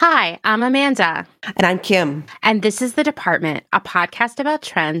Hi, I'm Amanda. And I'm Kim. And this is The Department, a podcast about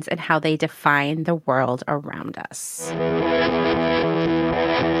trends and how they define the world around us.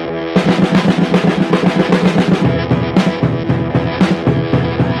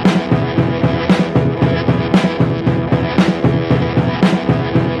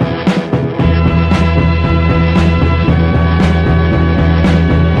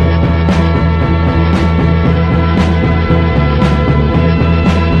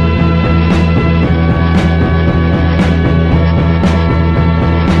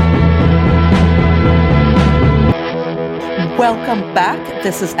 Welcome back.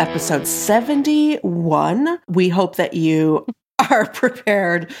 This is episode 71. We hope that you are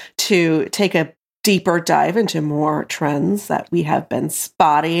prepared to take a deeper dive into more trends that we have been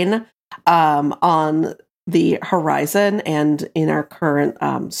spotting on the horizon and in our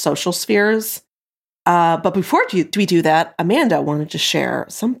current social spheres. But before we do that, Amanda wanted to share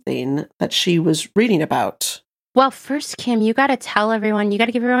something that she was reading about. Well, first, Kim, you got to tell everyone, you got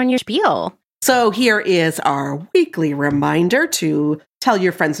to give everyone your spiel. So here is our weekly reminder to tell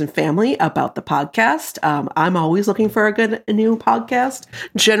your friends and family about the podcast. I'm always looking for a good new podcast.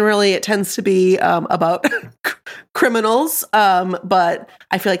 Generally, it tends to be about criminals, but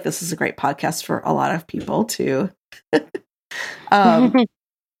I feel like this is a great podcast for a lot of people to, I don't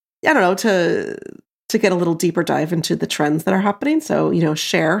know, to get a little deeper dive into the trends that are happening. So,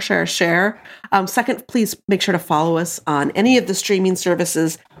 share. Second, please make sure to follow us on any of the streaming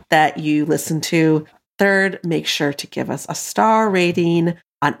services that you listen to. Third, make sure to give us a star rating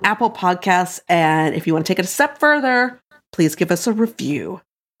on Apple Podcasts. And if you want to take it a step further, please give us a review.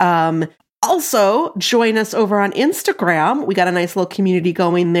 Also, join us over on Instagram. We got a nice little community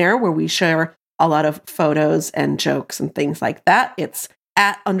going there where we share a lot of photos and jokes and things like that. It's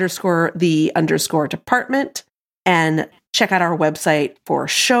 @_the_department. And check out our website for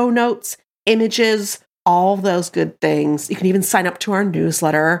show notes, images, all those good things. You can even sign up to our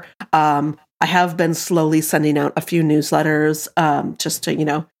newsletter. I have been slowly sending out a few newsletters just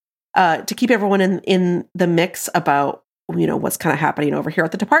to keep everyone in the mix about what's kind of happening over here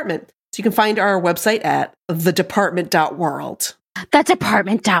at the department. So you can find our website at thedepartment.world.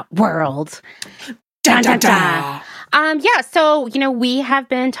 Thedepartment.world. Da, da, da. So, we have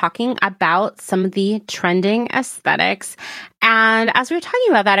been talking about some of the trending aesthetics. And as we were talking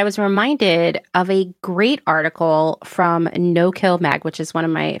about that, I was reminded of a great article from No Kill Mag, which is one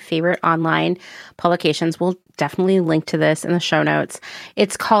of my favorite online publications. We'll definitely link to this in the show notes.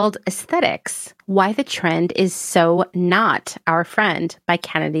 It's called Aesthetics: Why the Trend is So Not Our Friend by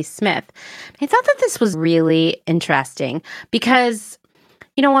Kennedy Smith. I thought that this was really interesting because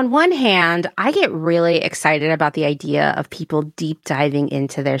on one hand, I get really excited about the idea of people deep diving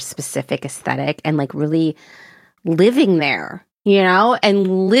into their specific aesthetic and really living there,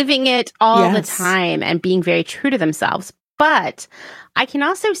 and living it all the time and being very true to themselves. But I can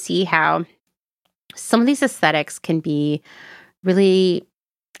also see how some of these aesthetics can be really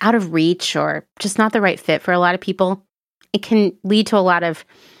out of reach or just not the right fit for a lot of people. It can lead to a lot of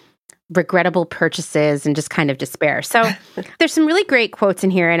regrettable purchases and just kind of despair. So there's some really great quotes in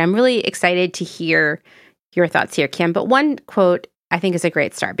here, and I'm really excited to hear your thoughts here, Kim. But one quote I think is a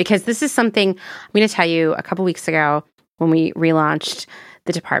great start, because this is something I'm going to tell you. A couple weeks ago when we relaunched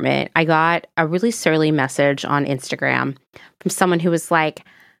the department, I got a really surly message on Instagram from someone who was like,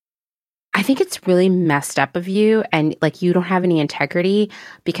 I think it's really messed up of you, and you don't have any integrity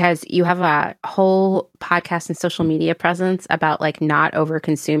because you have a whole podcast and social media presence about not over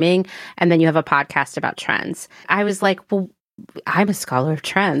consuming, and then you have a podcast about trends. I was like, well, I'm a scholar of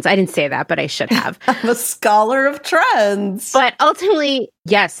trends. I didn't say that, but I should have. I'm a scholar of trends. But ultimately,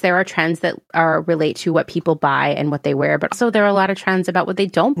 yes, there are trends that relate to what people buy and what they wear, but also there are a lot of trends about what they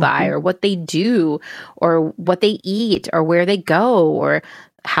don't buy or what they do or what they eat or where they go or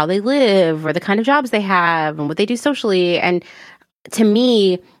how they live or the kind of jobs they have and what they do socially. And to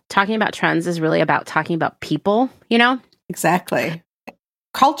me, talking about trends is really about talking about people, Exactly.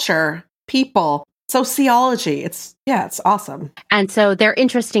 Culture, people, sociology. It's awesome. And so they're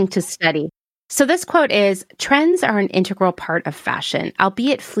interesting to study. So this quote is, "Trends are an integral part of fashion,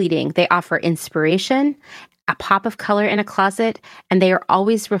 albeit fleeting. They offer inspiration, a pop of color in a closet, and they are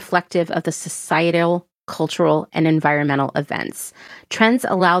always reflective of the societal, cultural, and environmental events. Trends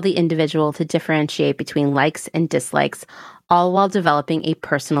allow the individual to differentiate between likes and dislikes, all while developing a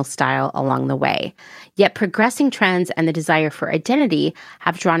personal style along the way. Yet progressing trends and the desire for identity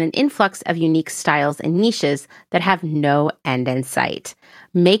have drawn an influx of unique styles and niches that have no end in sight.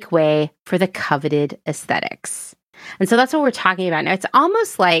 Make way for the coveted aesthetics." And so that's what we're talking about now. It's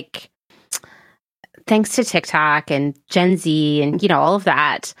almost like thanks to TikTok and Gen Z and, all of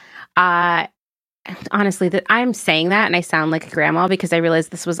that, honestly, that I'm saying that and I sound like a grandma because I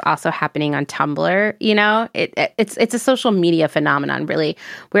realized this was also happening on Tumblr. It's a social media phenomenon, really,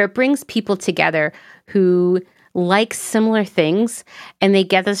 where it brings people together who like similar things and they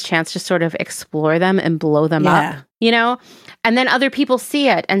get this chance to sort of explore them and blow them up, and then other people see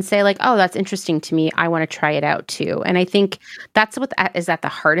it and say like, oh, that's interesting to me. I want to try it out too. And I think that's what is at the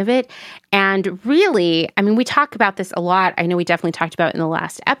heart of it. And really, I mean, we talk about this a lot. I know we definitely talked about it in the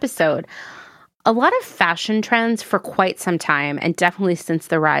last episode. A lot of fashion trends for quite some time, and definitely since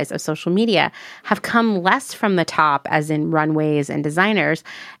the rise of social media, have come less from the top, as in runways and designers,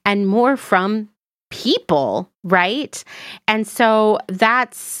 and more from people, right? And so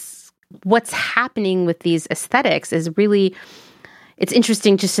that's what's happening with these aesthetics is really, it's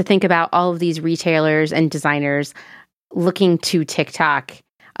interesting just to think about all of these retailers and designers looking to TikTok,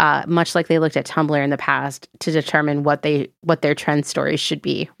 much like they looked at Tumblr in the past to determine what their trend stories should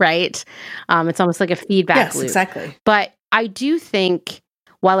be, right? It's almost like a feedback loop. Yes, exactly. But I do think,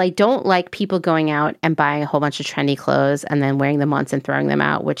 while I don't like people going out and buying a whole bunch of trendy clothes and then wearing them once and throwing them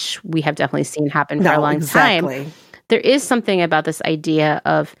out, which we have definitely seen happen for a long time, there is something about this idea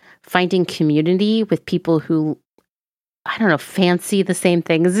of finding community with people who, I don't know, fancy the same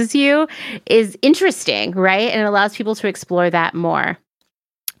things as you is interesting, right? And it allows people to explore that more.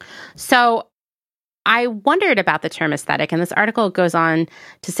 So I wondered about the term aesthetic, and this article goes on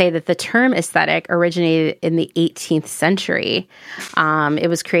to say that the term aesthetic originated in the 18th century. It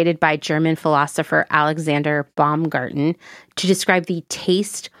was created by German philosopher Alexander Baumgarten to describe the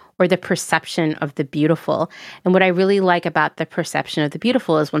taste or the perception of the beautiful. And what I really like about the perception of the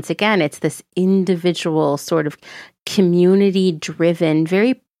beautiful is, once again, it's this individual sort of community-driven,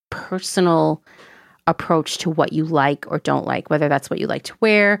 very personal approach to what you like or don't like, whether that's what you like to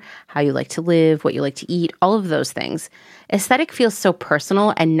wear, how you like to live, what you like to eat, all of those things. Aesthetic feels so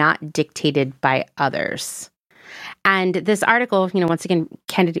personal and not dictated by others. And this article, once again,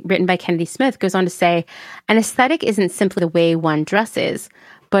 written by Kennedy Smith, goes on to say, an aesthetic isn't simply the way one dresses,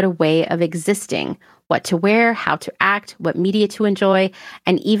 but a way of existing. What to wear, how to act, what media to enjoy,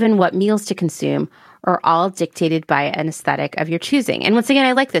 and even what meals to consume are all dictated by an aesthetic of your choosing. And once again,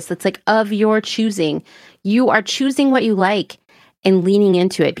 I like this. It's like of your choosing. You are choosing what you like and leaning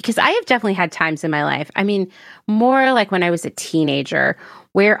into it. Because I have definitely had times in my life, I mean, more like when I was a teenager,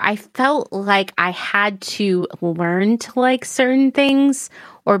 where I felt like I had to learn to like certain things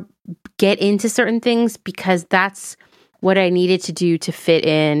or get into certain things because that's what I needed to do to fit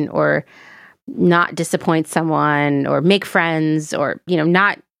in or not disappoint someone or make friends or,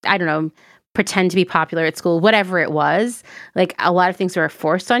 not, I don't know, pretend to be popular at school, whatever it was. Like, a lot of things were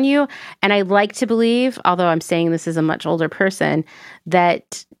forced on you. And I like to believe, although I'm saying this as a much older person,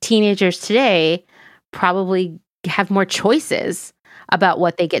 that teenagers today probably have more choices about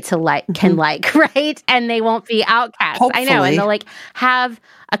what they get to can like, right? And they won't be outcasts. Hopefully. I know. And they'll have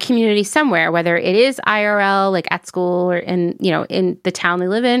a community somewhere, whether it is IRL, like at school or in the town they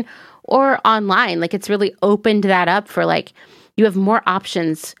live in, or online. Like, it's really opened that up for you have more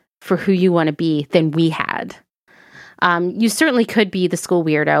options for who you want to be than we had. You certainly could be the school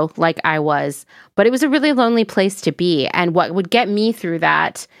weirdo like I was, but it was a really lonely place to be. And what would get me through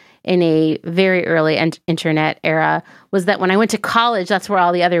that in a very early internet era was that when I went to college, that's where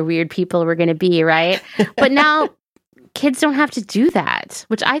all the other weird people were going to be, right? But now kids don't have to do that,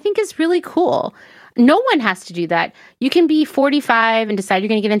 which I think is really cool. No one has to do that. You can be 45 and decide you're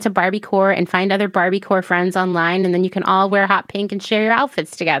going to get into Barbiecore and find other Barbiecore friends online, and then you can all wear hot pink and share your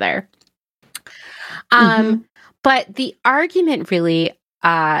outfits together. But the argument really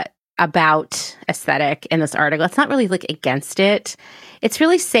about aesthetic in this article, it's not really against it. It's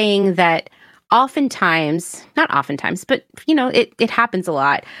really saying that oftentimes, not oftentimes, but it happens a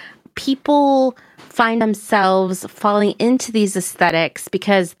lot. People find themselves falling into these aesthetics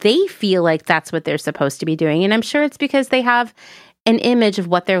because they feel like that's what they're supposed to be doing. And I'm sure it's because they have an image of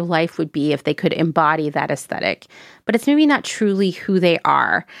what their life would be if they could embody that aesthetic. But it's maybe not truly who they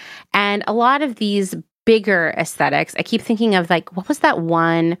are. And a lot of these bigger aesthetics, I keep thinking of what was that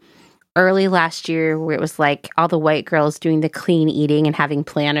one early last year where it was all the white girls doing the clean eating and having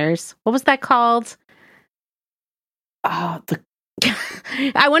planners? What was that called?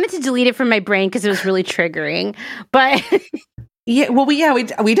 I wanted to delete it from my brain because it was really triggering, but yeah, well, we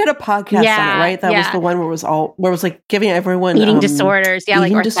did a podcast on it, right? That was the one where it was giving everyone eating disorders, eating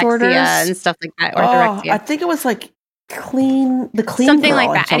orthorexia disorders and stuff like that. Orthorexia. I think it was clean something girl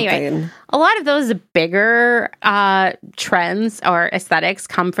like that. Something. Anyway, a lot of those bigger trends or aesthetics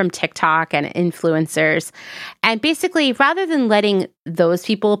come from TikTok and influencers. And basically, rather than letting those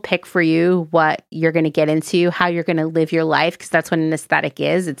people pick for you what you're going to get into, how you're going to live your life, because that's what an aesthetic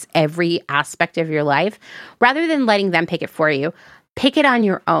is, it's every aspect of your life, rather than letting them pick it for you, pick it on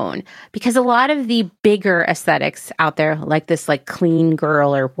your own. Because a lot of the bigger aesthetics out there, like this like clean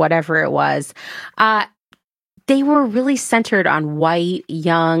girl or whatever it was, they were really centered on white,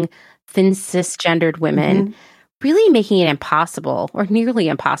 young, thin, cisgendered women, really making it impossible or nearly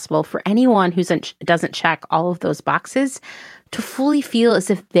impossible for anyone who doesn't check all of those boxes to fully feel as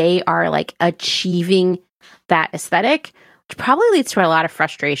if they are like achieving that aesthetic, which probably leads to a lot of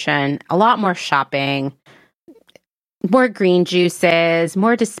frustration, a lot more shopping, more green juices,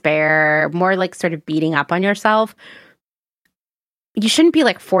 more despair, more like sort of beating up on yourself. You shouldn't be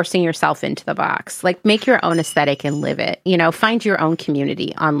like forcing yourself into the box. Like make your own aesthetic and live it, find your own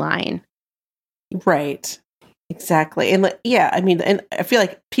community online. Right. Exactly. And yeah, I mean, and I feel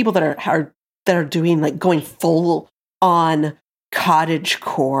like people that are doing like going full on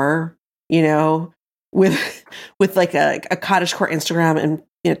cottagecore, with like a cottagecore Instagram and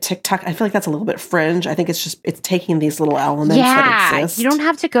TikTok, I feel like that's a little bit fringe. I think it's taking these little elements that exist. You don't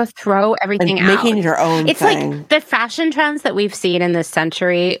have to go throw everything and out. Making your own It's thing. like the fashion trends that we've seen in this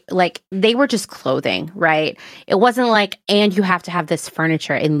century, like they were just clothing, right? It wasn't like, and you have to have this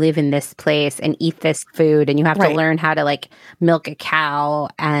furniture and live in this place and eat this food and you have to learn how to like milk a cow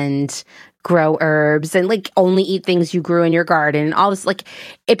and grow herbs and like only eat things you grew in your garden. All this, like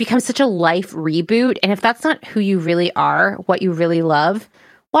it becomes such a life reboot. And if that's not who you really are, what you really love,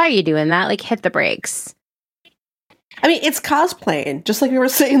 why are you doing that? Like, hit the brakes. I mean, it's cosplaying, just like we were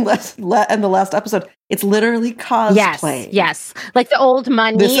saying in the last episode. It's literally cosplaying. Yes. Like the old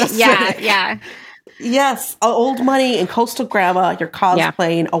money. Yeah. Yes, old money and coastal grandma. You're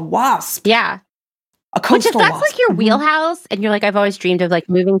cosplaying a wasp. Yeah. A coastal Which if that's wasp. like your wheelhouse, and you're like, I've always dreamed of like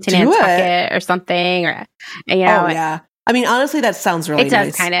moving to Nantucket or something, or Oh yeah. I mean, honestly, that sounds really nice. It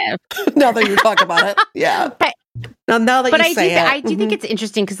does kind of. Now that you talk about it, yeah. Now that you say it. I do think it's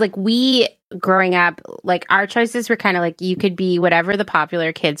interesting because like we growing up, like our choices were kind of like you could be whatever the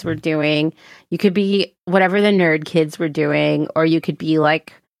popular kids were doing, you could be whatever the nerd kids were doing, or you could be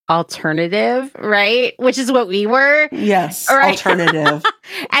like alternative, right? Which is what we were. Yes, right? Alternative.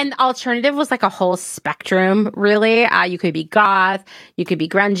 And alternative was like a whole spectrum, really. You could be goth, you could be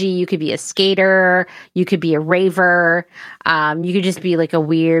grungy, you could be a skater, you could be a raver, you could just be like a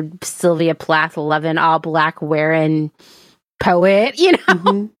weird Sylvia Plath 11 all black wearing poet,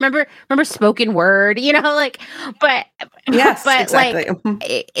 remember spoken word, but yes, but exactly.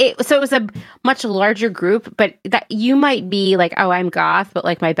 like so it was a much larger group, but that you might be like, oh, I'm goth, but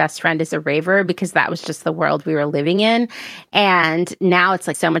like my best friend is a raver, because that was just the world we were living in. And now it's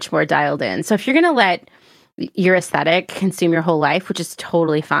like so much more dialed in. So if you're gonna let your aesthetic consume your whole life, which is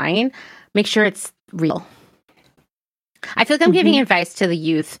totally fine, make sure it's real. I feel like I'm giving advice to the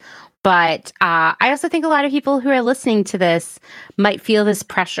youth. But I also think a lot of people who are listening to this might feel this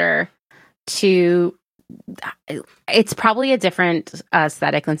pressure to, it's probably a different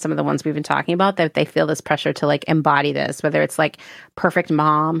aesthetic than some of the ones we've been talking about, that they feel this pressure to like embody this, whether it's like perfect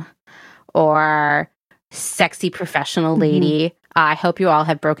mom or sexy professional lady. I hope you all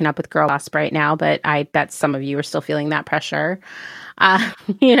have broken up with girl boss right now, but I bet some of you are still feeling that pressure.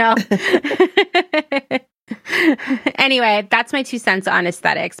 Anyway, that's my 2 cents on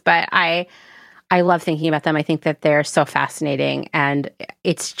aesthetics, but I love thinking about them. I think that they're so fascinating, and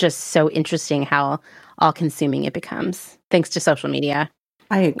it's just so interesting how all-consuming it becomes, thanks to social media.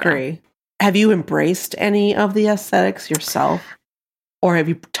 I agree. Yeah. Have you embraced any of the aesthetics yourself? Or have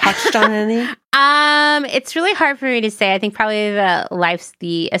you touched on any? It's really hard for me to say. I think probably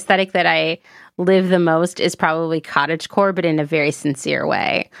the aesthetic that I live the most is probably cottagecore, but in a very sincere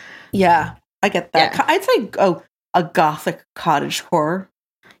way. Yeah. I get that. Yeah. I'd say a gothic cottagecore.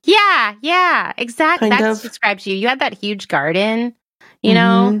 Yeah, exactly. That describes you. You had that huge garden,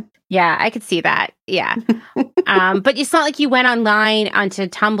 know? Yeah, I could see that. Yeah. But it's not like you went online onto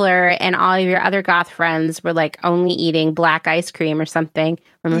Tumblr and all of your other goth friends were like only eating black ice cream or something.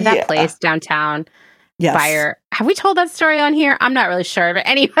 Remember that place downtown? Yes. Have we told that story on here? I'm not really sure, but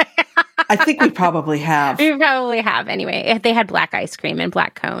anyway. I think we probably have. We probably have. Anyway, if they had black ice cream and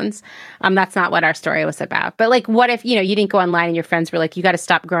black cones. That's not what our story was about. But like, what if, you didn't go online and your friends were like, you got to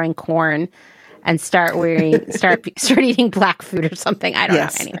stop growing corn and start eating black food or something. I don't know.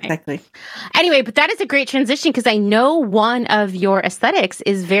 Anyway. Exactly. Anyway, but that is a great transition, because I know one of your aesthetics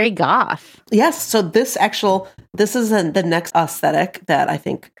is very goth. Yes. So this is the next aesthetic that I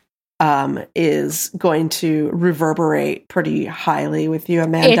think is going to reverberate pretty highly with you,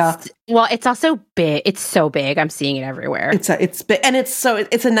 Amanda. It's also big. It's so big. I'm seeing it everywhere. It's big, and it's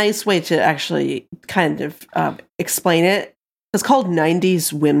a nice way to actually kind of explain it. It's called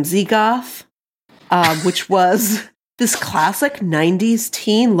 90s Whimsy Goth, which was this classic 90s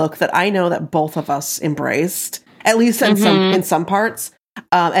teen look that I know that both of us embraced, at least in some parts.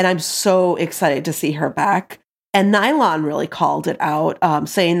 And I'm so excited to see her back. And Nylon really called it out,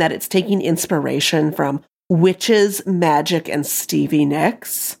 saying that it's taking inspiration from witches, magic, and Stevie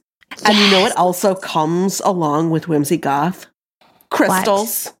Nicks. Yes. And you know what also comes along with Whimsy Goth?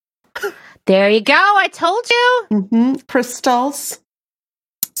 Crystals. What? There you go. I told you. Crystals.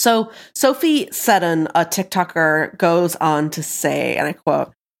 So Sophie Seddon, a TikToker, goes on to say, and I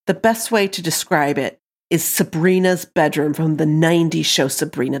quote, "The best way to describe it is Sabrina's bedroom from the 90s show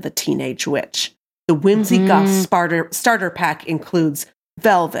Sabrina the Teenage Witch. The Whimsy Goth starter pack includes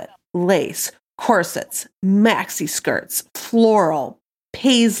velvet, lace, corsets, maxi skirts, floral,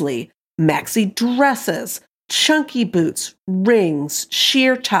 paisley, maxi dresses, chunky boots, rings,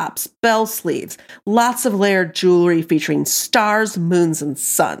 sheer tops, bell sleeves, lots of layered jewelry featuring stars, moons, and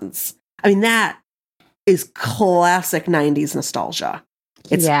suns." I mean, that is classic 90s nostalgia.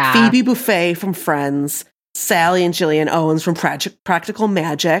 It's Phoebe Buffay from Friends, Sally and Gillian Owens from Practical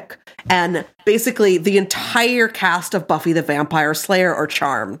Magic, and basically the entire cast of Buffy the Vampire Slayer or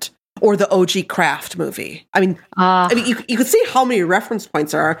Charmed, or the OG Craft movie. I mean, you could see how many reference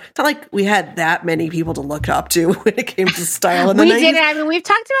points there are. It's not like we had that many people to look up to when it came to style in the 90s. We didn't. I mean, we've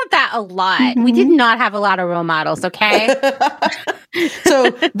talked about that a lot. We did not have a lot of role models, okay? So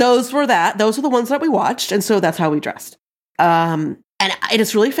those were the ones that we watched, and so that's how we dressed. And it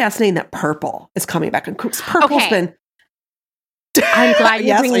is really fascinating that purple is coming back. And purple's been... I'm glad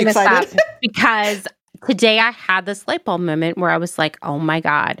you're bringing this up, because today I had this light bulb moment where I was like, oh my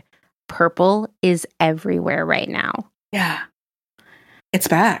God, purple is everywhere right now. Yeah. It's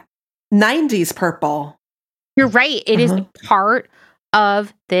back. 90s purple. You're right. It is part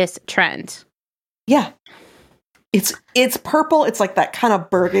of this trend. Yeah. It's purple. It's like that kind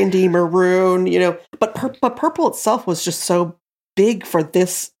of burgundy maroon, but purple itself was just so big for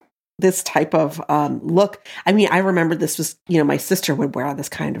this type of look. I mean, I remember this was, my sister would wear this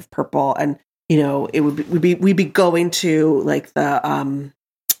kind of purple, and we'd be going to like the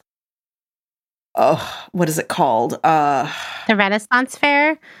what is it called? The Renaissance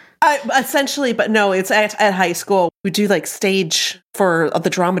Fair? Essentially, but no, it's at high school. We do like stage for the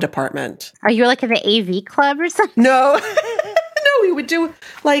drama department. Are you like in the AV club or something? No, no, we would do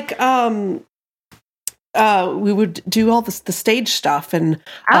like we would do all the stage stuff, and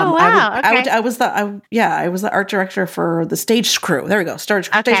I was the art director for the stage crew. There we go,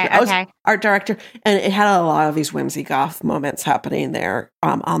 I was art director, and it had a lot of these Whimsy Goth moments happening there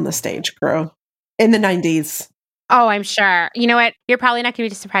on the stage crew in the 90s. Oh, I'm sure. You know what? You're probably not going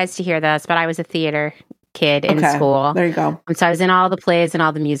to be surprised to hear this, but I was a theater kid in school. There you go. And so I was in all the plays and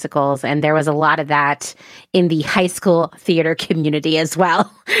all the musicals, and there was a lot of that in the high school theater community as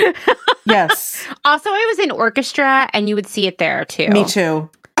well. Yes. Also, I was in orchestra, and you would see it there too. Me too.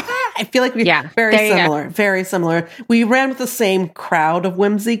 I feel like very similar. We ran with the same crowd of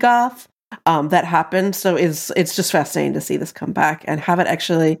Whimsy Goth that happened. So it's just fascinating to see this come back and have it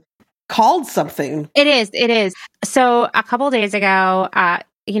actually called something. It is. So a couple of days ago,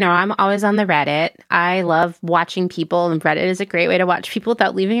 I'm always on the Reddit. I love watching people, and Reddit is a great way to watch people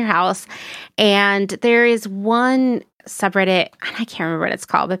without leaving your house. And there is one subreddit, and I can't remember what it's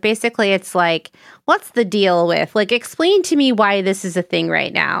called, but basically it's like, what's the deal with, like, explain to me why this is a thing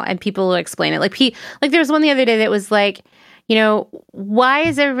right now, and people will explain it. Like there was one the other day that was like, why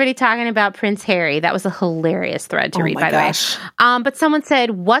is everybody talking about Prince Harry? That was a hilarious thread to read, by the way. But someone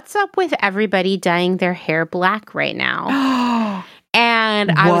said, what's up with everybody dyeing their hair black right now?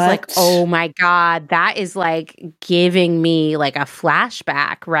 And I was like, oh my God, that is like giving me like a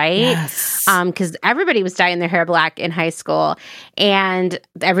flashback, right? Yes. Because everybody was dyeing their hair black in high school, and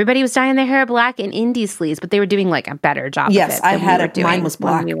everybody was dyeing their hair black in indie sleaze, but they were doing like a better job. Yes, of it I had it. Mine was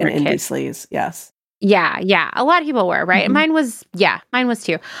black in indie sleaze. Yes. Yeah. A lot of people were, right? Mm-hmm. Mine was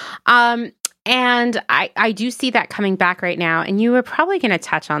too. And I do see that coming back right now. And you were probably going to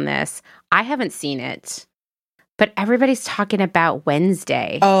touch on this. I haven't seen it, but everybody's talking about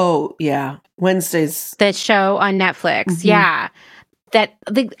Wednesday. Oh, yeah. Wednesday's the show on Netflix. Mm-hmm. Yeah.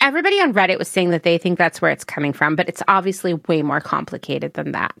 Everybody on Reddit was saying that they think that's where it's coming from, but it's obviously way more complicated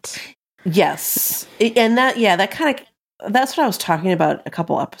than that. Yes. And that's what I was talking about a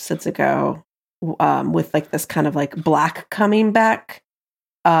couple episodes ago, with like this kind of like black coming back,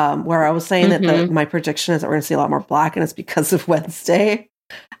 where I was saying that my prediction is that we're going to see a lot more black, and it's because of Wednesday.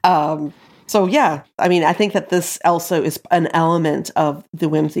 So yeah, I mean, I think that this also is an element of the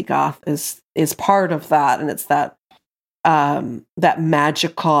Whimsy Goth is part of that, and it's that that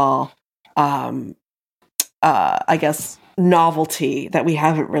magical, I guess, novelty that we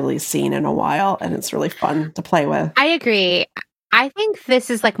haven't really seen in a while, and it's really fun to play with. I agree. I think this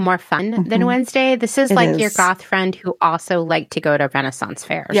is like more fun than Wednesday. This is like your goth friend who also liked to go to Renaissance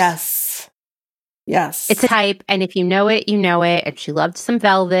fairs. Yes. It's a type, and if you know it, you know it. And she loved some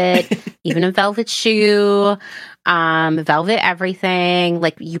velvet, even a velvet shoe, velvet everything.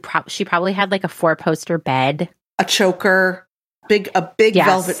 Like she probably had like a 4-poster bed, a choker, a big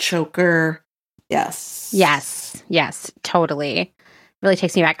velvet choker. Yes, totally. Really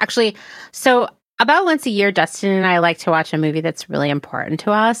takes me back. Actually, so about once a year, Dustin and I like to watch a movie that's really important to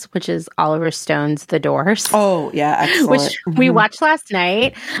us, which is Oliver Stone's The Doors. Oh, yeah, excellent. Which we watched last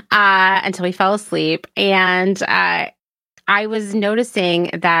night until we fell asleep. And I was noticing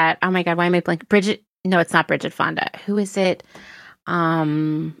that, oh my God, why am I blanking? No, it's not Bridget Fonda. Who is it?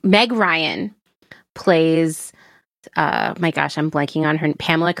 Meg Ryan plays, my gosh, I'm blanking on her,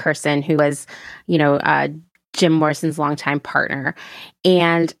 Pamela Curson, who was, Jim Morrison's longtime partner.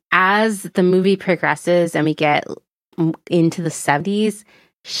 And as the movie progresses and we get into the 70s,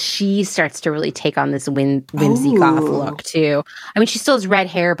 she starts to really take on this whimsy goth look too. I mean, she still has red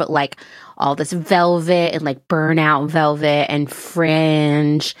hair, but like all this velvet and like burnout velvet and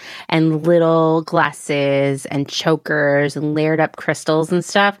fringe and little glasses and chokers and layered up crystals and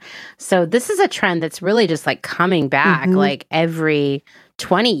stuff. So this is a trend that's really just like coming back like every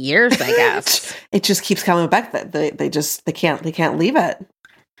 20 years, I guess. It just keeps coming back. That they can't leave it.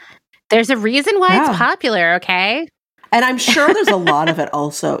 There's a reason why it's popular, okay? And I'm sure there's a lot of it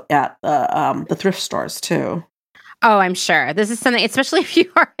also at the thrift stores too. Oh, I'm sure. This is something, especially if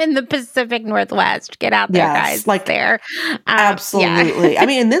you are in the Pacific Northwest. Get out there, guys. Like there. Absolutely. I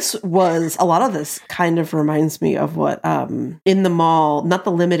mean, and a lot of this kind of reminds me of what in the mall, not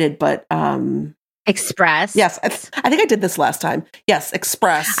the limited, but Express. Yes, I think I did this last time. Yes,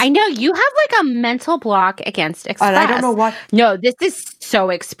 Express. I know you have like a mental block against Express. And I don't know why. No, this is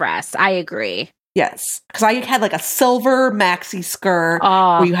so Express. I agree. Yes, because I had like a silver maxi skirt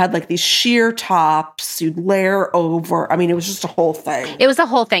where you had like these sheer tops you'd layer over. I mean, it was just a whole thing. It was a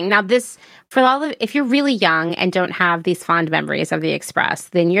whole thing. Now this, if you're really young and don't have these fond memories of the Express,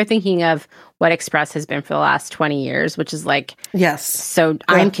 then you're thinking of what Express has been for the last 20 years, which is like, yes. So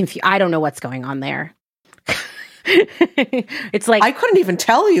I'm confused. I don't know what's going on there. It's like I couldn't even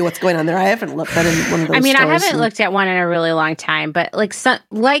tell you what's going on there. I haven't looked at one of those. I mean, I haven't looked at one in a really long time, but like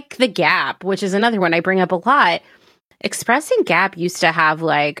the Gap, which is another one I bring up a lot. Express and Gap used to have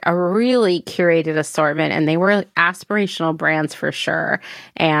like a really curated assortment, and they were aspirational brands for sure.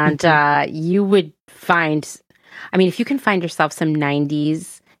 And you would find, I mean, if you can find yourself some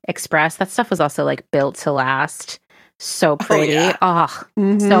 90s Express, that stuff was also like built to last. So pretty.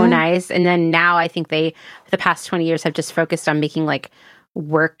 So nice. And then now I think they, for the past 20 years, have just focused on making like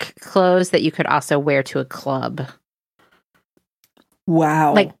work clothes that you could also wear to a club.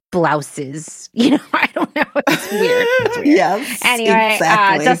 Wow. Like blouses. I don't know. It's weird. Yes. Anyway,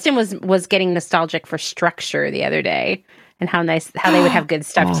 exactly. Dustin was getting nostalgic for Structure the other day and how they would have good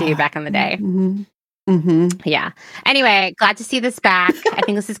stuff to you back in the day. Yeah. Anyway, glad to see this back. I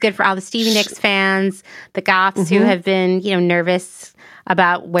think this is good for all the Stevie Nicks fans, the goths who have been, nervous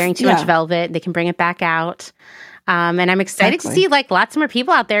about wearing too much velvet. They can bring it back out. And I'm excited to see like lots more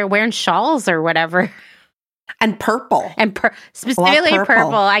people out there wearing shawls or whatever. And purple. And specifically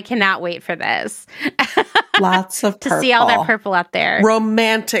purple. I cannot wait for this. Lots of purple. To see all that purple out there.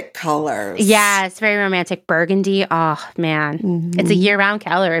 Romantic colors. Yeah, it's very romantic. Burgundy. Oh, man. It's a year-round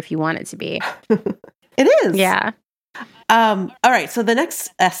color if you want it to be. It is. Yeah. All right. So the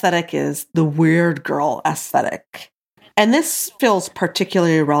next aesthetic is the weird girl aesthetic. And this feels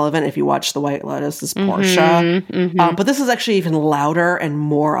particularly relevant if you watch The White Lotus' Portia. But this is actually even louder and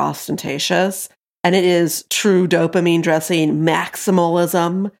more ostentatious. And it is true dopamine dressing,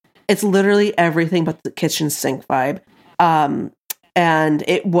 maximalism. It's literally everything but the kitchen sink vibe. And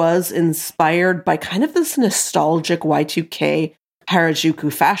it was inspired by kind of this nostalgic Y2K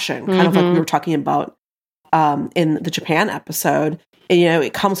Harajuku fashion, kind of like we were talking about in the Japan episode. And,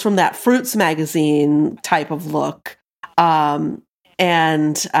 it comes from that Fruits magazine type of look.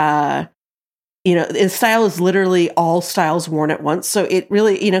 Its style is literally all styles worn at once. So it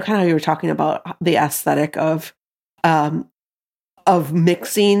really, kind of how you were talking about the aesthetic of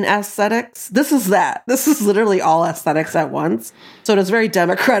mixing aesthetics. This is that. This is literally all aesthetics at once. So it is a very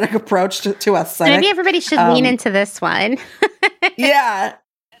democratic approach to aesthetic. Maybe everybody should lean into this one. Yeah.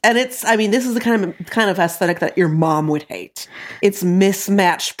 And this is the kind of aesthetic that your mom would hate. It's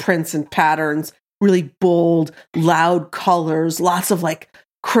mismatched prints and patterns, really bold, loud colors, lots of like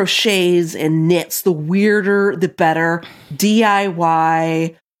crochets and knits. The weirder, the better.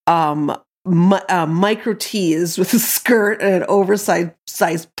 DIY, micro tees with a skirt and an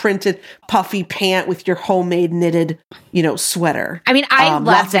oversized printed puffy pant with your homemade knitted, sweater. I mean, I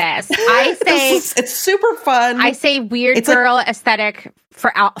love this. I say it's super fun. I say weird girl aesthetic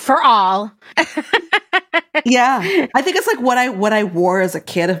for all. Yeah, I think it's like what I wore as a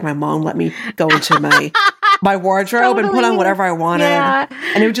kid. If my mom let me go into my wardrobe and put on whatever I wanted,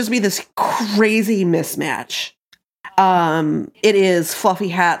 and it would just be this crazy mismatch. It is fluffy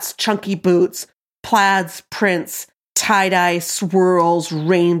hats, chunky boots, plaids, prints, tie-dye, swirls,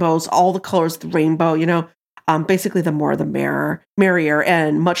 rainbows, all the colors of the rainbow, basically the more the merrier.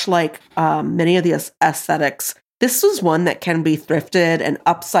 And much like many of the aesthetics, this was one that can be thrifted and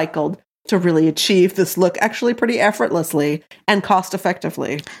upcycled to really achieve this look actually pretty effortlessly and cost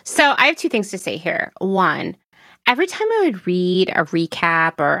effectively. So I have two things to say here. One, every time I would read a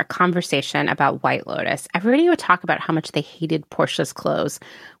recap or a conversation about White Lotus, everybody would talk about how much they hated Portia's clothes,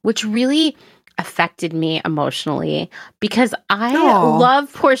 which really affected me emotionally because I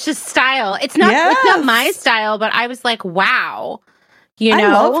love Portia's style. It's not my style, but I was like, wow. I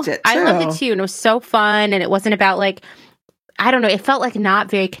loved it too. I loved it too. And it was so fun. And it wasn't about like, I don't know. It felt like not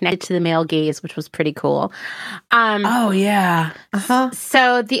very connected to the male gaze, which was pretty cool. Oh, yeah.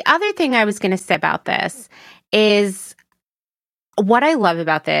 So the other thing I was going to say about this is what I love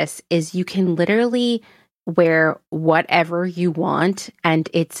about this is you can literally wear whatever you want and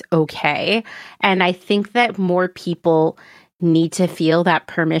it's okay. And I think that more people need to feel that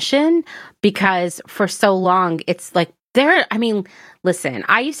permission because for so long it's like listen,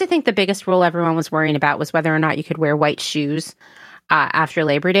 I used to think the biggest rule everyone was worrying about was whether or not you could wear white shoes after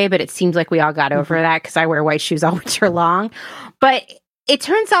Labor Day, but it seems like we all got over that because I wear white shoes all winter long. But it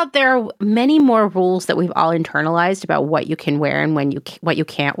turns out there are many more rules that we've all internalized about what you can wear and what you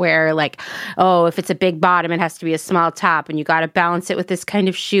can't wear. Like, oh, if it's a big bottom, it has to be a small top, and you got to balance it with this kind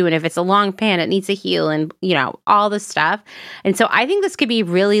of shoe. And if it's a long pant, it needs a heel, and all this stuff. And so I think this could be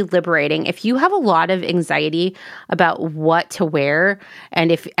really liberating if you have a lot of anxiety about what to wear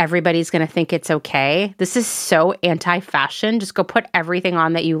and if everybody's going to think it's okay. This is so anti-fashion. Just go put everything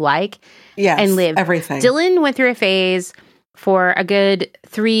on that you like, and live. Everything. Dylan went through a phase for a good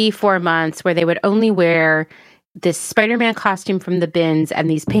 3-4 months where they would only wear this Spider-Man costume from the bins and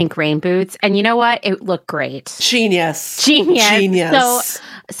these pink rain boots. And you know what? It looked great. Genius. So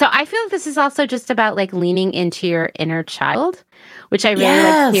I feel like this is also just about like leaning into your inner child, which I really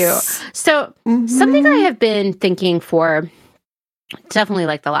like too. So something I have been thinking for definitely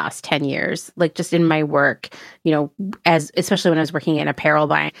like the last 10 years, like just in my work, especially when I was working in apparel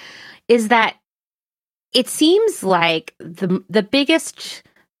buying, is that it seems like the biggest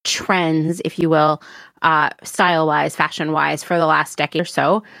trends, if you will, style-wise, fashion-wise, for the last decade or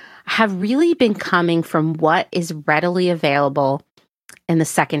so, have really been coming from what is readily available in the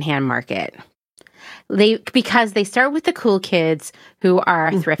secondhand market. Because they start with the cool kids who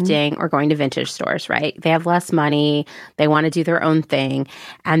are thrifting or going to vintage stores, right? They have less money. They want to do their own thing.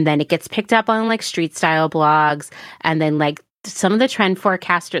 And then it gets picked up on like street style blogs. And then like some of the trend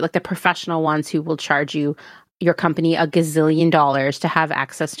forecasters, like the professional ones who will charge your company $1 gazillion to have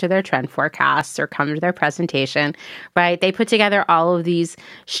access to their trend forecasts or come to their presentation, right? They put together all of these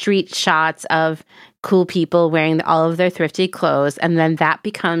street shots of cool people wearing all of their thrifty clothes. And then that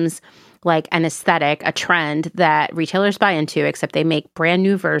becomes like an aesthetic, a trend that retailers buy into, except they make brand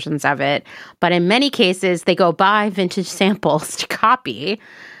new versions of it. But in many cases, they go buy vintage samples to copy.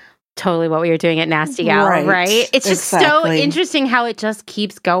 Totally what we were doing at Nasty Gal, right? It's just so interesting how it just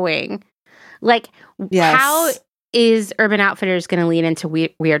keeps going. Like, how is Urban Outfitters going to lean into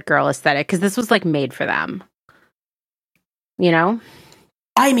weird girl aesthetic? Because this was like made for them. I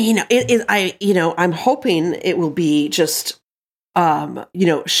mean, I'm hoping it will be just,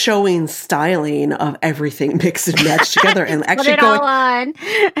 showing styling of everything mixed and matched together, and actually all on.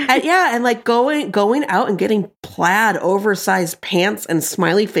 and like going out and getting plaid oversized pants and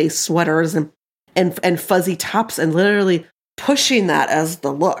smiley face sweaters and fuzzy tops and literally pushing that as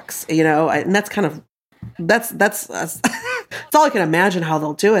the looks, and that's kind of that's all I can imagine how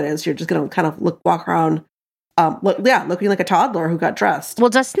they'll do it is you're just going to kind of walk around. Looking like a toddler who got dressed.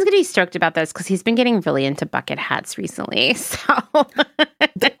 Well, Justin's going to be stoked about this because he's been getting really into bucket hats recently. So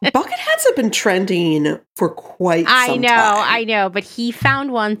bucket hats have been trending for quite some time. I know. But he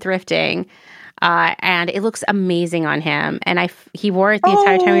found one thrifting, and it looks amazing on him. And he wore it the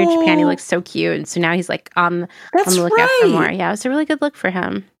entire time we were in Japan. He looks so cute. And so now he's like on the lookout for more. Yeah, it was a really good look for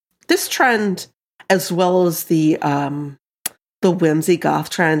him. this trend, as well as the Whimsy goth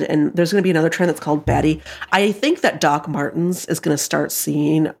trend, and there's going to be another trend that's called Baddie. I think that Doc Martens is going to start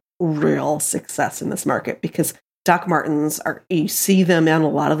seeing real success in this market because Doc Martens you see them in a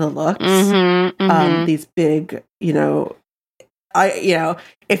lot of the looks. These big,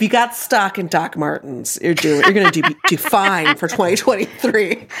 if you got stock in Doc Martens, you're going to do fine for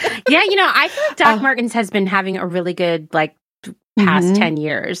 2023. Yeah, I feel like Doc Martens has been having a really good past 10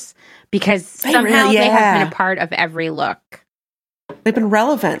 years because somehow they have been a part of every look. They've been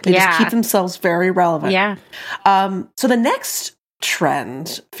relevant. They just keep themselves very relevant. Yeah. So the next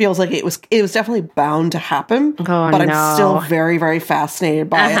trend feels like it was definitely bound to happen, but I'm still very, very fascinated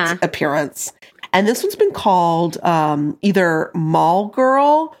by its appearance. And this one's been called either Mall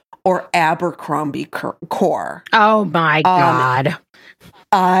Girl or Abercrombie Core. Oh my God.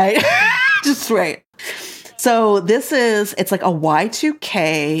 Just wait. So it's like a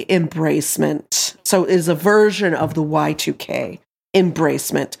Y2K embracement. So it is a version of the Y2K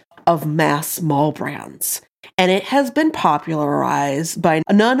embracement of mass mall brands. And it has been popularized by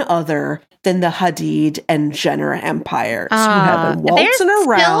none other than the Hadid and Jenner empires who have been waltzing around.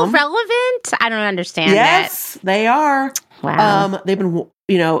 They're still relevant? I don't understand that. Yes, they are. Wow. They've been,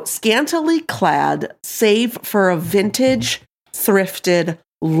 scantily clad, save for a vintage, thrifted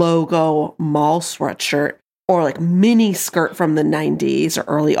logo mall sweatshirt or like mini skirt from the 90s or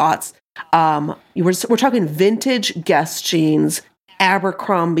early aughts. We're talking vintage Guess jeans,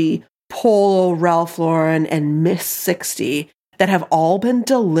 Abercrombie, Polo, Ralph Lauren, and Miss 60 that have all been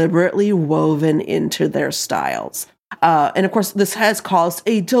deliberately woven into their styles. And of course, this has caused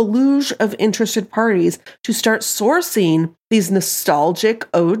a deluge of interested parties to start sourcing these nostalgic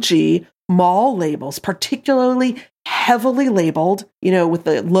OG mall labels, particularly heavily labeled, with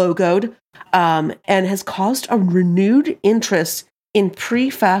the logoed, and has caused a renewed interest in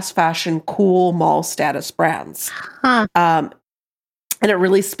pre-fast fashion, cool mall status brands. And it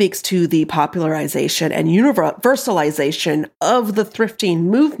really speaks to the popularization and universalization of the thrifting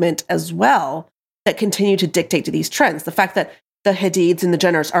movement as well that continue to dictate to these trends. The fact that the Hadids and the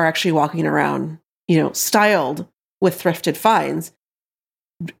Jenners are actually walking around, styled with thrifted finds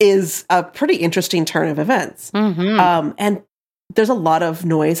is a pretty interesting turn of events. And there's a lot of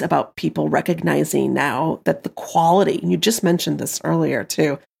noise about people recognizing now that the quality, and you just mentioned this earlier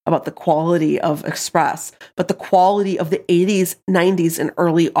too, about the quality of Express, but the quality of the 80s, 90s, and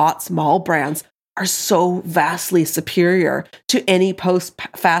early aughts mall brands are so vastly superior to any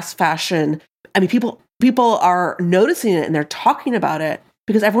post-fast fashion. I mean, people are noticing it and they're talking about it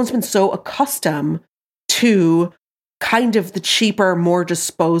because everyone's been so accustomed to kind of the cheaper, more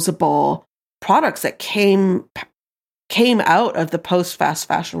disposable products that came out of the post-fast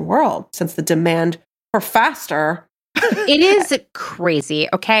fashion world since the demand for faster. It is crazy,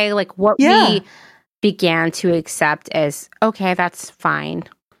 okay? Like what we began to accept as, okay, that's fine.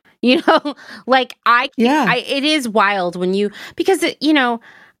 It is wild when because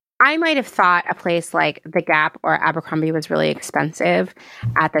I might have thought a place like The Gap or Abercrombie was really expensive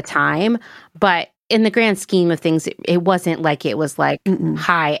at the time, but in the grand scheme of things, it wasn't like it was like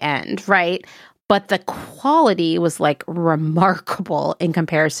high end, right? But the quality was like remarkable in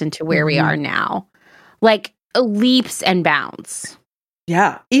comparison to where we are now. Like leaps and bounds.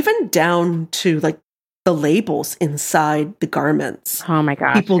 Yeah. Even down to like the labels inside the garments. Oh my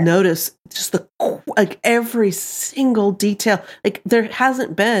gosh. People notice just every single detail. Like there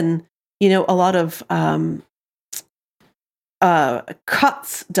hasn't been, a lot of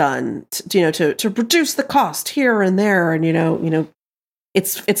cuts done to reduce the cost here and there. And,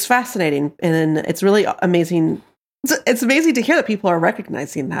 it's fascinating and it's really amazing. It's amazing to hear that people are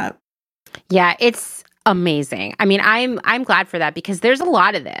recognizing that. Yeah, it's amazing. I mean, I'm glad for that because there's a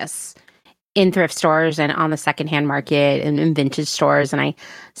lot of this in thrift stores and on the secondhand market and in vintage stores, and I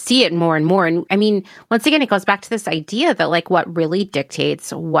see it more and more. And I mean, once again, it goes back to this idea that like what really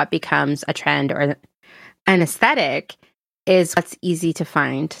dictates what becomes a trend or an aesthetic is what's easy to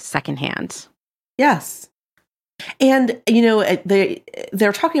find secondhand. Yes. And,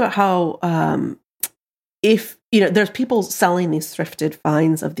 they're talking about how if, there's people selling these thrifted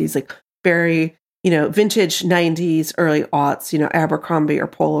finds of these like very, vintage 90s, early aughts, Abercrombie or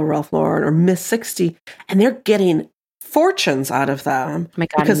Polo, Ralph Lauren or Miss 60, and they're getting fortunes out of them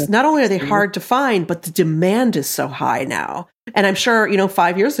because not only are they hard to find, but the demand is so high now. And I'm sure,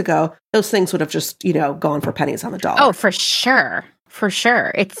 5 years ago, those things would have just, gone for pennies on the dollar. Oh, for sure. For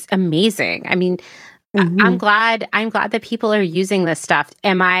sure. It's amazing. I mean, I'm glad that people are using this stuff.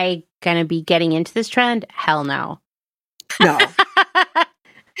 Am I going to be getting into this trend? Hell no. No.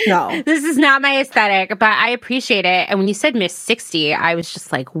 No. This is not my aesthetic, but I appreciate it. And when you said Miss 60, I was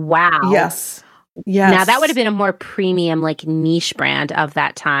just like, wow. Yes. Now that would have been a more premium, like niche brand of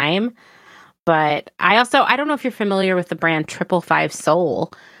that time. But I don't know if you're familiar with the brand 555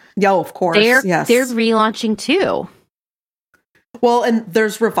 Soul. Yeah, of course. Yes. They're relaunching too. Well, and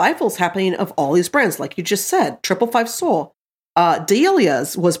there's revivals happening of all these brands, like you just said. 555 Soul.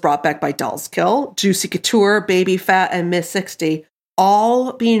 Dahlia's was brought back by Doll's Kill, Juicy Couture, Baby Fat, and Miss 60,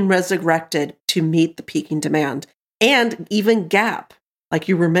 all being resurrected to meet the peaking demand. And even Gap, like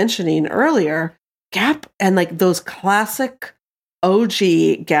you were mentioning earlier, Gap and like those classic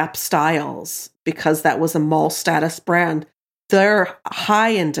OG Gap styles, because that was a mall status brand, they're high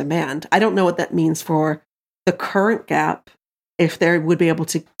in demand. I don't know what that means for the current Gap, if they would be able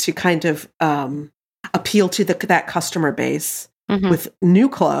to kind of appeal to that customer base with new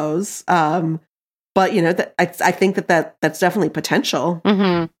clothes. But, you know, I think that's definitely potential.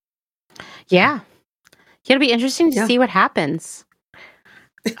 Yeah. It'll be interesting to see what happens.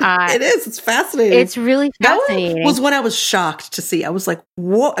 It is. It's fascinating. It's really fascinating. That was when I was shocked to see. I was like,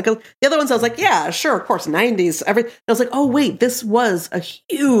 what? The other ones, I was like, yeah, sure, of course, 90s. I was like, oh, wait, this was a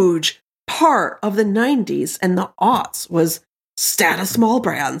huge part of the 90s, and the aughts was status mall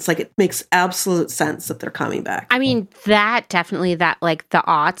brands. Like, it makes absolute sense that they're coming back. I mean, that like the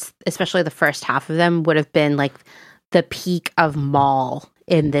aughts, especially the first half of them, would have been like the peak of mall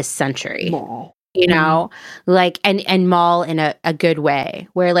in this century. Mall. You know, like, and mall in a good way,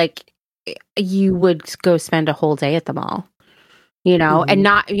 where like you would go spend a whole day at the mall, you know, and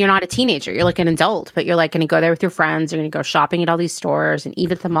you're not a teenager, you're like an adult, but you're like going to go there with your friends, you're going to go shopping at all these stores and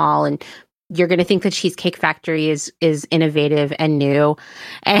eat at the mall, and you're going to think that Cheesecake Factory is innovative and new.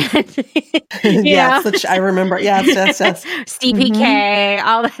 And yes, which I remember. Yes. Stevie K,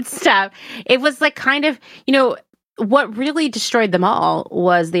 all that stuff. It was like kind of, you know, what really destroyed them all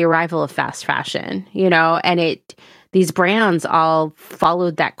was the arrival of fast fashion, you know, and these brands all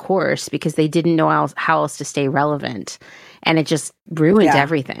followed that course because they didn't know how else to stay relevant, and it just ruined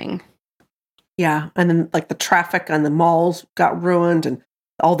everything. Yeah, and then like the traffic on the malls got ruined, and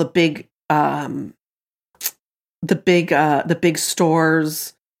all the big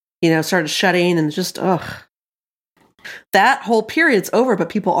stores, you know, started shutting, and just that whole period's over, but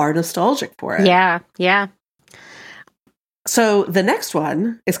people are nostalgic for it. Yeah. So the next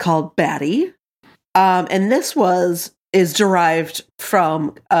one is called Baddie, and this is derived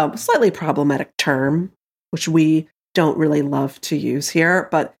from a slightly problematic term, which we don't really love to use here,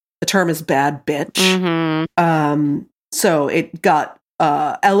 but the term is bad bitch. So it got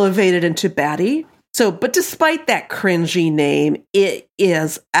elevated into Baddie. So, but despite that cringy name, it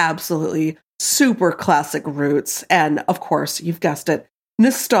is absolutely super classic roots, and of course, you've guessed it,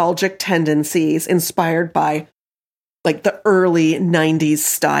 nostalgic tendencies inspired by like the early 90s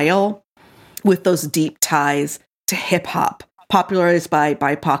style, with those deep ties to hip hop, popularized by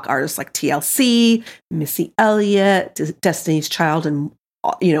BIPOC artists like TLC, Missy Elliott, Destiny's Child, and,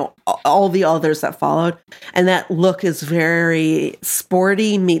 you know, all the others that followed. And that look is very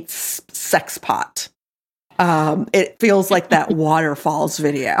sporty meets sex pot. It feels like that Waterfalls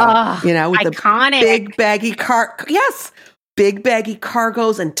video, you know, with iconic. The big baggy big baggy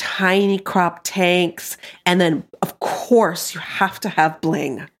cargos and tiny crop tanks. And then, of course, you have to have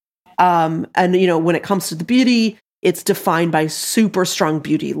bling. And, you know, when it comes to the beauty, it's defined by super strong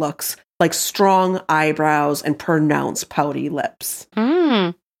beauty looks, like strong eyebrows and pronounced pouty lips.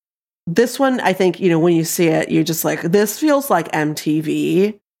 This one, I think, you know, when you see it, you're just like, this feels like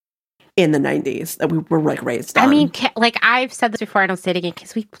MTV in the 90s that we were like raised on. I mean, like I've said this before, and I'll say it again. Can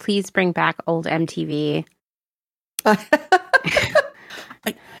we please bring back old MTV?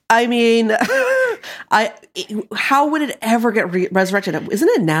 I mean, how would it ever get resurrected? Isn't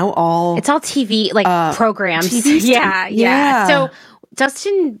it now all? It's all TV, like programs. TV yeah. So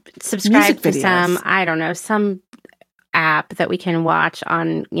Dustin subscribed to some app that we can watch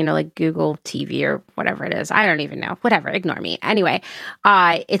on, you know, like Google TV or whatever it is. I don't even know. Whatever. Ignore me. Anyway,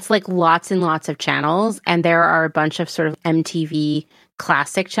 it's like lots and lots of channels, and there are a bunch of sort of MTV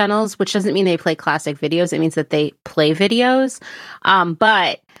classic channels, which doesn't mean they play classic videos. It means that they play videos.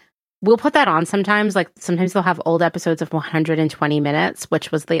 But we'll put that on sometimes. Like sometimes they'll have old episodes of 120 Minutes,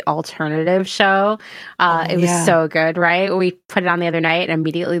 which was the alternative show. It was so good, right? We put it on the other night, and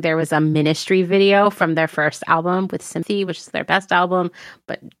immediately there was a Ministry video from their first album with Sympathy, which is their best album,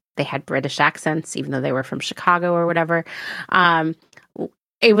 but they had British accents, even though they were from Chicago or whatever.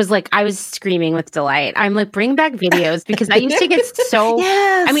 It was like, I was screaming with delight. I'm like, bring back videos, because I used to get so,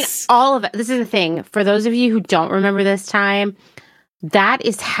 I mean, all of it. This is the thing. For those of you who don't remember this time, that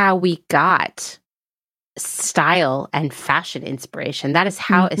is how we got style and fashion inspiration. That is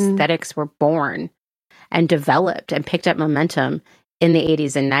how aesthetics were born and developed and picked up momentum in the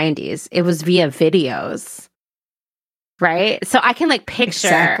 80s and 90s. It was via videos, right? So I can like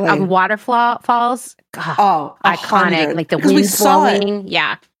picture waterfalls. Oh, iconic. Like the wind blowing.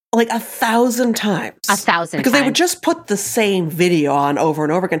 Yeah. Like 1,000 times. 1,000 because they would just put the same video on over and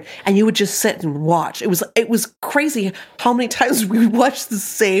over again, and you would just sit and watch. It was crazy how many times we watched the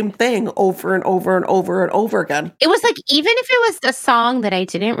same thing over and over and over and over again. It was like, even if it was a song that I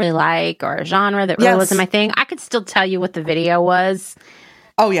didn't really like or a genre that really wasn't my thing, I could still tell you what the video was.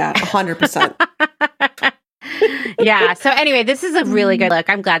 Oh yeah, 100%. Yeah. So anyway, this is a really good look.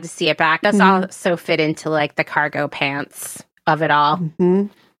 I'm glad to see it back. That's also fit into like the cargo pants of it all.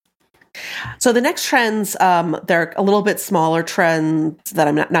 So the next trends, they're a little bit smaller trends that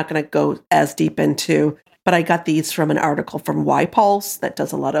I'm not going to go as deep into, but I got these from an article from YPulse that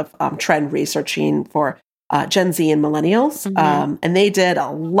does a lot of trend researching for Gen Z and millennials. And they did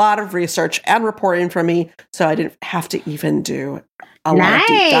a lot of research and reporting for me, so I didn't have to even do a lot of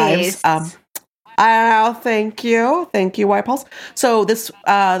deep dives. Thank you, YPulse. So this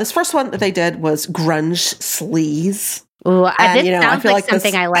first one that they did was Grunge Sleeze. Ooh, this sounds like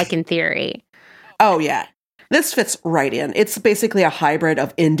something I like in theory. Oh, yeah. This fits right in. It's basically a hybrid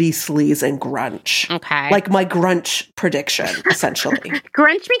of indie, sleaze, and grunge. Okay. Like my grunge prediction, essentially.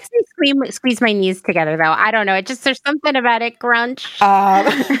 Grunge makes me squeeze my knees together, though. I don't know. There's something about it. Grunge.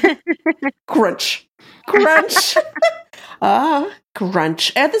 Grunge. Grunge.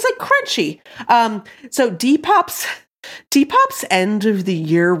 Grunge. And it's like crunchy. So Depop's end of the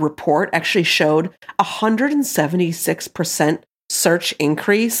year report actually showed 176% search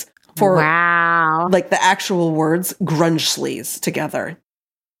increase for like the actual words grunge sleaze together,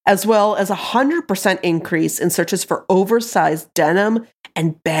 as well as 100% increase in searches for oversized denim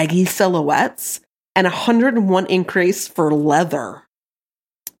and baggy silhouettes, and 101 increase for leather.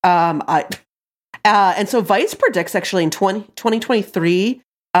 And so Vice predicts actually in 2023,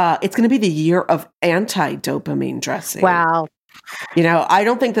 it's going to be the year of anti-dopamine dressing. Wow. I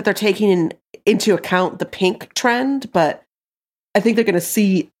don't think that they're taking into account the pink trend, but I think they're going to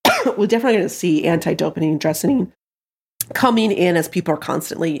see, we're definitely going to see anti-dopamine dressing coming in as people are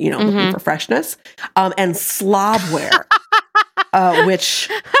constantly, looking for freshness. And slobwear, which...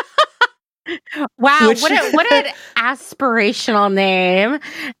 Wow, what an aspirational name.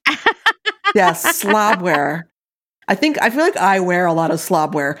 Yes, slobwear. I feel like I wear a lot of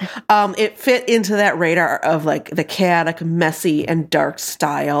slobwear. It fit into that radar of like the chaotic, messy, and dark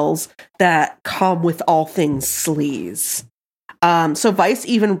styles that come with all things sleaze. So Vice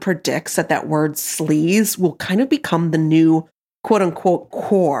even predicts that word sleaze will kind of become the new quote unquote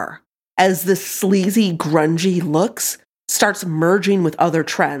core as the sleazy, grungy looks starts merging with other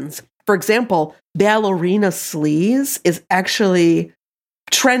trends. For example, ballerina sleaze is actually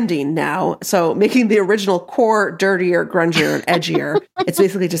trending now. So making the original core dirtier, grungier, and edgier. It's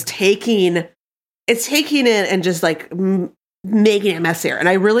basically just taking it and just like making it messier. And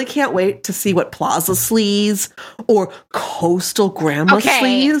I really can't wait to see what plaza sleaze or coastal grandma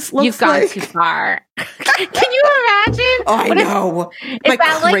sleaze looks you've gone too far. Can you imagine? Oh, I know. Is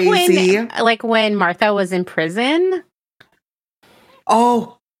that crazy? Like when Martha was in prison?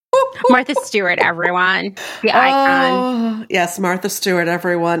 Oh, Martha Stewart, everyone. The icon. Yes, Martha Stewart,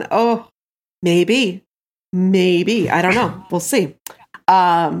 everyone. Oh, maybe. I don't know. We'll see.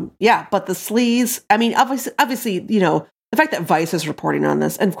 Yeah, but the sleaze, I mean, obviously, the fact that Vice is reporting on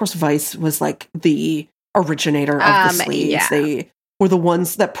this, and of course Vice was like the originator of the sleaze. Yeah. They were the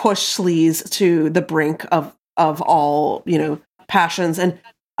ones that pushed sleaze to the brink of all, passions. And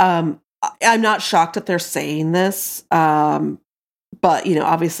I'm not shocked that they're saying this. But,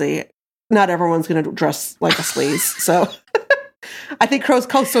 obviously not everyone's going to dress like a sleaze. So I think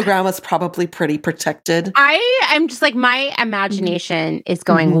coastal grandma's probably pretty protected. I'm just like, my imagination is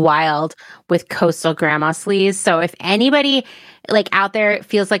going wild with coastal grandma sleaze. So if anybody like out there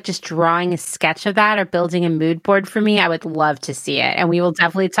feels like just drawing a sketch of that or building a mood board for me, I would love to see it. And we will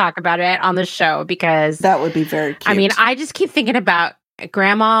definitely talk about it on the show because that would be very cute. I mean, I just keep thinking about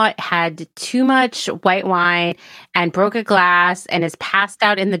grandma had too much white wine and broke a glass and is passed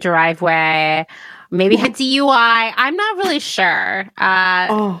out in the driveway. Maybe had DUI. I'm not really sure.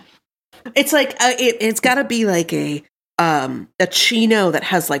 It's like it's got to be like a chino that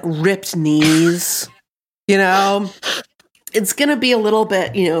has like ripped knees. It's gonna be a little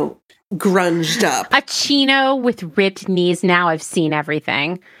bit grunged up. A chino with ripped knees. Now I've seen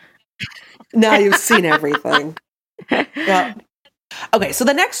everything. Now you've seen everything. Yeah. Okay, so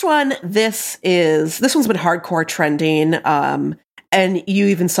the next one, this one's been hardcore trending, And you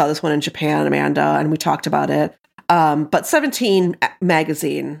even saw this one in Japan, Amanda, and we talked about it. But 17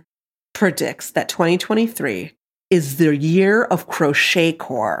 magazine predicts that 2023 is the year of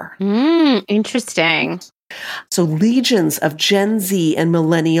Crochetcore. Interesting. So legions of Gen Z and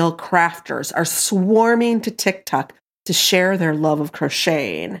millennial crafters are swarming to TikTok to share their love of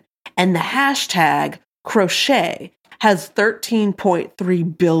crocheting. And the hashtag crochet has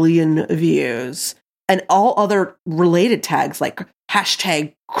 13.3 billion views. And all other related tags like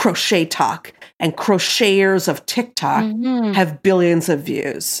hashtag crochet talk and crocheters of TikTok have billions of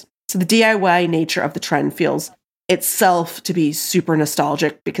views. So the DIY nature of the trend feels itself to be super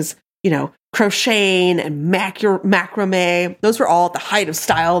nostalgic because, crocheting and macrame, those were all at the height of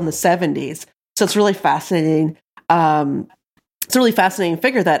style in the 70s. So it's really fascinating. It's a really fascinating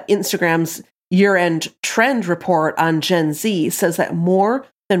figure that Instagram's year-end trend report on Gen Z says that more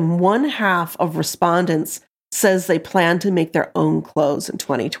than one half of respondents says they plan to make their own clothes in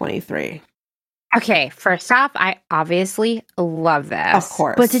 2023. Okay, first off, I obviously love this. Of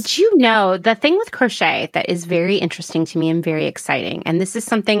course. But did you know the thing with crochet that is very interesting to me and very exciting, and this is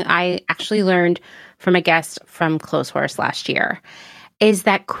something I actually learned from a guest from Clothes Horse last year, is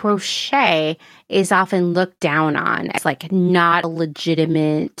that crochet is often looked down on as like not a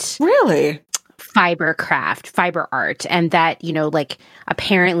legitimate fiber art, and that,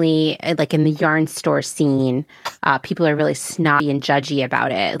 apparently like in the yarn store scene, people are really snobby and judgy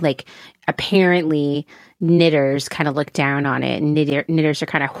about it. Like apparently knitters kind of look down on it, and knitters are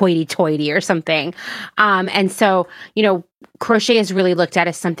kind of hoity-toity or something. And so, crochet is really looked at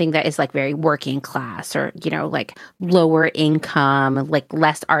as something that is like very working class or, like lower income, like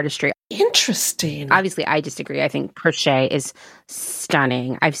less artistry. Interesting. Obviously, I disagree. I think crochet is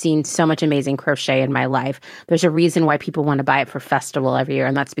stunning. I've seen so much amazing crochet in my life. There's a reason why people want to buy it for festival every year,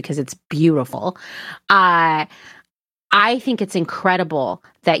 and that's because it's beautiful. I think it's incredible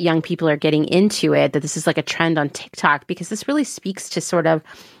that young people are getting into it, that this is like a trend on TikTok, because this really speaks to sort of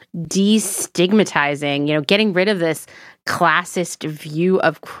destigmatizing, getting rid of this classist view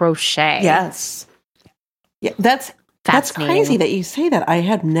of crochet. Yes. Yeah, that's crazy that you say that. I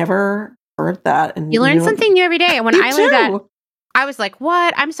had never heard that. And you learn something new every day. And when I learned that, too. I was like,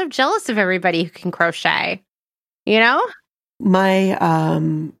 what? I'm so jealous of everybody who can crochet.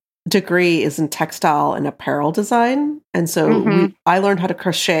 My degree is in textile and apparel design. And so I learned how to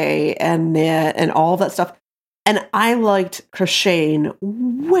crochet and knit and all that stuff. And I liked crocheting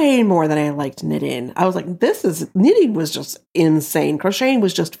way more than I liked knitting. I was like, knitting was just insane. Crocheting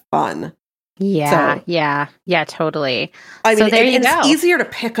was just fun. Yeah, totally. I mean, there you go. It's easier to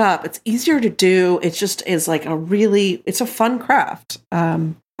pick up. It's easier to do. It just is like it's a fun craft.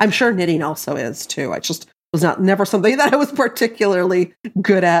 I'm sure knitting also is too. I just was never something that I was particularly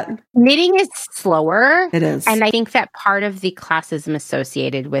good at. Knitting is slower. It is. And I think that part of the classism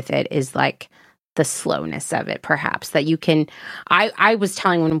associated with it is like the slowness of it, perhaps, that you can. I was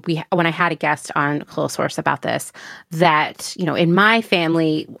telling when I had a guest on Clothes Horse about this, that, in my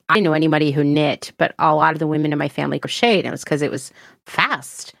family, I didn't know anybody who knit, but a lot of the women in my family crocheted. And it was because it was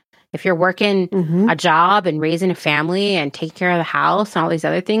fast. If you're working a job and raising a family and taking care of the house and all these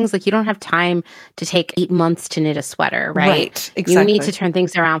other things, like you don't have time to take 8 months to knit a sweater, right? Exactly. You need to turn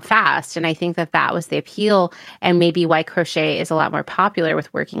things around fast. And I think that was the appeal, and maybe why crochet is a lot more popular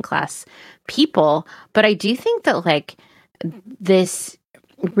with working class people. But I do think that like this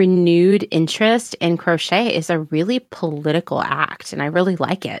renewed interest in crochet is a really political act, and I really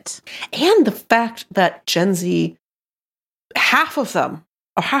like it. And the fact that Gen Z, half of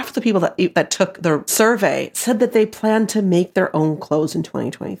the people that took the survey said that they plan to make their own clothes in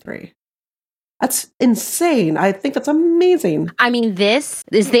 2023. That's insane. I think that's amazing. I mean, this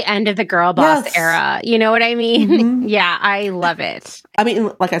is the end of the girl boss era. You know what I mean? Yeah, I love it. I mean,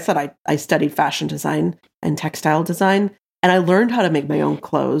 like I said, I studied fashion design and textile design, and I learned how to make my own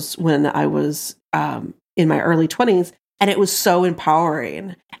clothes when I was in my early 20s. And it was so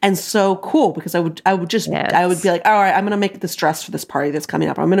empowering and so cool because I would be like, all right, I'm going to make this dress for this party that's coming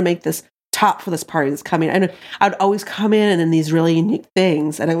up. I'm going to make this top for this party that's coming. And I'd always come in these really unique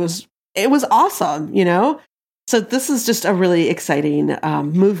things. And it was awesome, So this is just a really exciting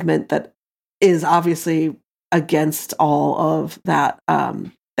movement that is obviously against all of that,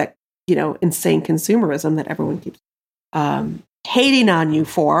 insane consumerism that everyone keeps hating on you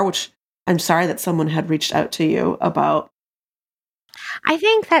for, which I'm sorry that someone had reached out to you about. I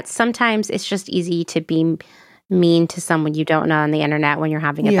think that sometimes it's just easy to be mean to someone you don't know on the internet when you're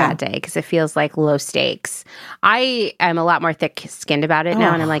having a bad day, because it feels like low stakes. I am a lot more thick-skinned about it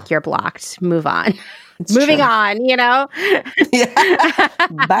now, and I'm like, you're blocked. Move on. moving on, Yeah.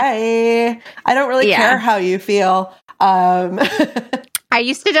 Bye. I don't really care how you feel. I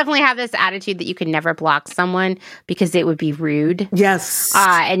used to definitely have this attitude that you could never block someone because it would be rude. Yes.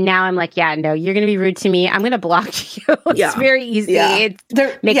 And now I'm like, yeah, no, you're going to be rude to me. I'm going to block you. It's very easy. Yeah.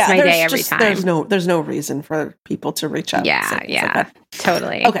 It makes my day every time. There's no reason for people to reach out. Yeah.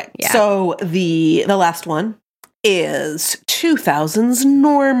 Totally. Okay. Yeah. So the last one is 2000's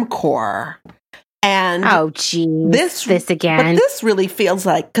Normcore. And this again. But this really feels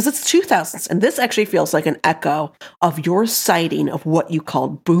like, because it's 2000s, and this actually feels like an echo of your citing of what you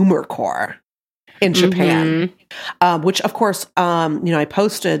called boomercore in Japan, which of course, I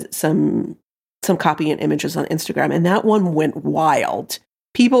posted some copy and images on Instagram, and that one went wild.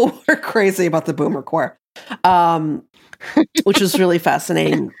 People were crazy about the boomercore, which was really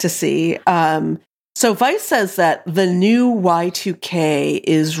fascinating to see. So Vice says that the new Y2K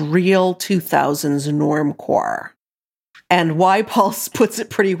is real 2000s normcore. And Y Pulse puts it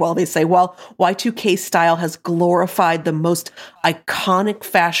pretty well. They say, well, Y2K style has glorified the most iconic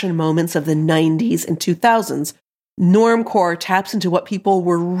fashion moments of the 90s and 2000s. Normcore taps into what people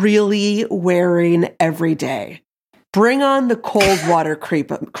were really wearing every day. Bring on the cold water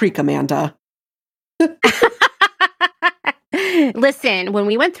creek, Amanda. Listen, when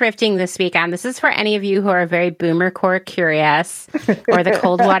we went thrifting this weekend, this is for any of you who are very boomercore curious or the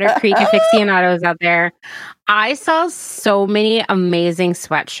Coldwater Creek aficionados out there. I saw so many amazing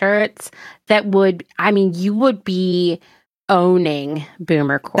sweatshirts that you would be owning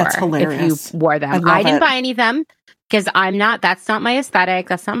boomercore. That's hilarious. If you wore them. I didn't buy any of them because that's not my aesthetic.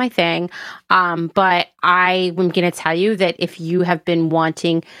 That's not my thing. But I am going to tell you that if you have been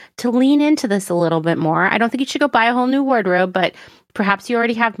wanting to lean into this a little bit more, I don't think you should go buy a whole new wardrobe, but perhaps you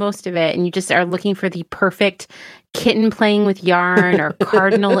already have most of it and you just are looking for the perfect kitten playing with yarn or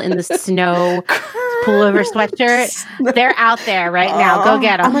cardinal in the snow pullover sweatshirt. They're out there right now. Go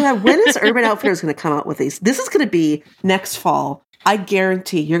get them. Oh my God. When is Urban Outfitters going to come out with these? This is going to be next fall. I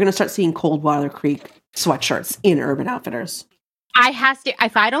guarantee you're going to start seeing Coldwater Creek sweatshirts in Urban Outfitters.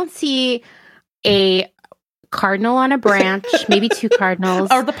 If I don't see a cardinal on a branch, maybe two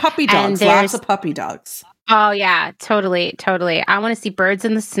cardinals. Or the puppy dogs. Lots of puppy dogs. Oh, yeah. Totally. I want to see birds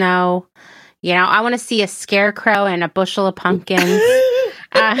in the snow. I want to see a scarecrow and a bushel of pumpkins.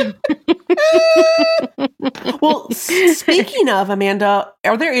 Well, speaking of, Amanda,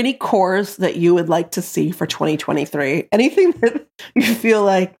 are there any cores that you would like to see for 2023? Anything that you feel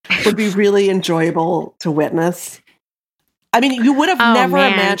like would be really enjoyable to witness? I mean, you would have never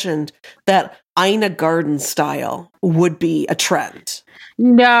imagined that Ina Garden style would be a trend.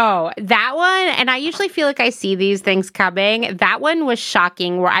 No, that one, and I usually feel like I see these things coming. That one was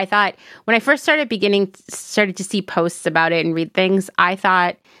shocking, where I thought, when I first started to see posts about it and read things, I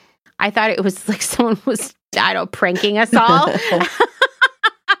thought it was like someone was, pranking us all.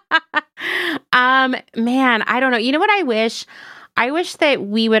 Man, I don't know. You know what I wish? I wish that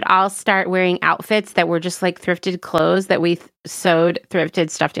we would all start wearing outfits that were just like thrifted clothes that we sewed thrifted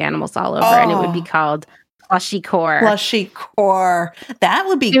stuffed animals all over, and it would be called Crochetcore. Crochetcore. That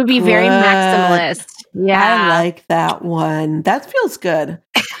would be It would be very maximalist. Yeah. I like that one. That feels good.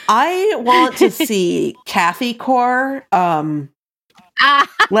 I want to see Cathy core.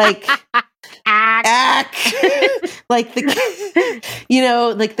 Like like the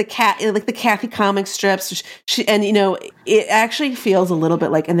Cathy comic strips. It actually feels a little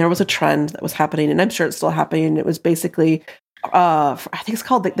bit like, and there was a trend that was happening, and I'm sure it's still happening. It was basically, I think it's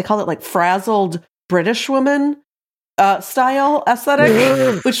called, they call it like frazzled British woman style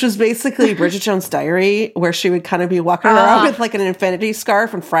aesthetic, which was basically Bridget Jones' Diary, where she would kind of be walking around with like an infinity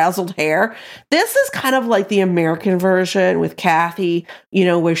scarf and frazzled hair. This is kind of like the American version with Cathy,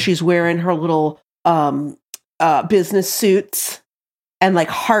 where she's wearing her little business suits and like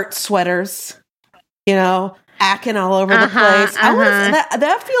heart sweaters, acting all over the place.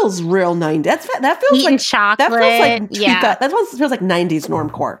 That feels real 90s. That feels eating like chocolate. That feels like 90s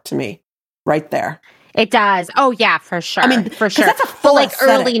normcore to me, right there. It does. Oh yeah, for sure. I mean, for sure. That's a full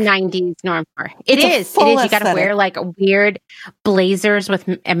early 90s normcore. It is. You got to wear like weird blazers with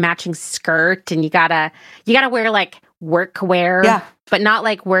a matching skirt, and you gotta wear like workwear, but not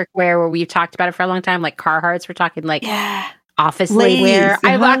like workwear where we've talked about it for a long time, like Carhartts. We're talking like office lady wear.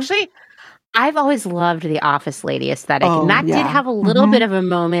 I've always loved the office lady aesthetic, and that did have a little bit of a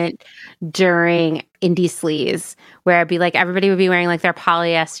moment during indie sleaze, where it'd be like everybody would be wearing like their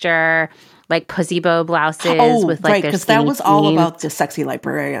polyester, like pussy bow blouses with like their because that was all about the sexy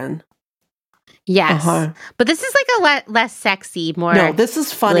librarian. Yes, but this is like a less sexy, more. No, this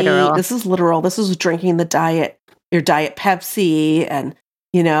is funny. Literal. This is literal. This is drinking your diet Pepsi and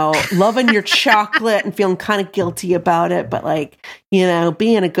loving your chocolate and feeling kind of guilty about it, but like,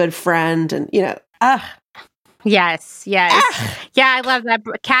 being a good friend and, Yes. Yeah, I love that.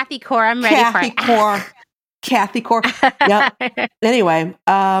 Cathy-core, I'm ready for it. Cathy-core. Yep. Anyway,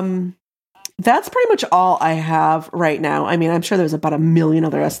 that's pretty much all I have right now. I mean, I'm sure there's about a million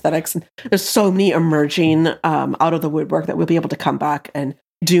other aesthetics, and there's so many emerging out of the woodwork that we'll be able to come back and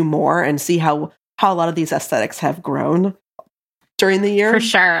do more and see how a lot of these aesthetics have grown during the year. For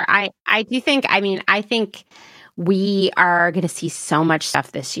sure. I think we are going to see so much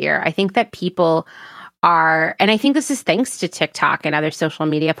stuff this year. I think that people are, and I think this is thanks to TikTok and other social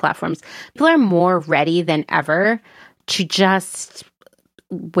media platforms, people are more ready than ever to just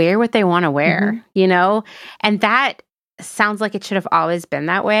wear what they want to wear, And that sounds like it should have always been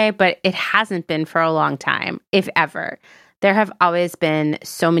that way, but it hasn't been for a long time, if ever. There have always been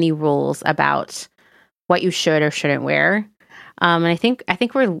so many rules about what you should or shouldn't wear. And I think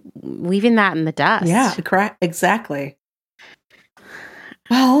we're leaving that in the dust. Yeah, correct. Exactly.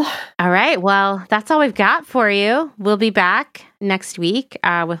 Well, all right. Well, that's all we've got for you. We'll be back next week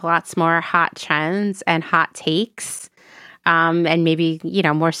with lots more hot trends and hot takes. And maybe,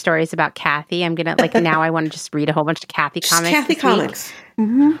 more stories about Cathy. I'm going to, now I want to just read a whole bunch of Cathy comics. Cathy comics.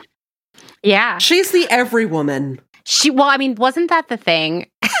 Mm-hmm. Yeah. She's the every woman. Wasn't that the thing?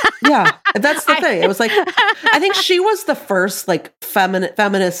 Yeah, that's the thing. It was like, I think she was the first,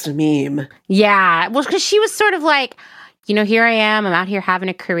 feminist meme. Yeah. Well, because she was sort of like, here I am. I'm out here having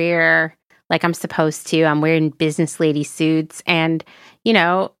a career like I'm supposed to. I'm wearing business lady suits and,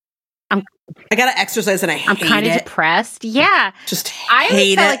 I got to exercise and I'm kind of depressed. Yeah. Just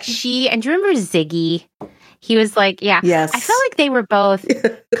hate it. Felt like and do you remember Ziggy? He was like, yeah. Yes. I felt like they were both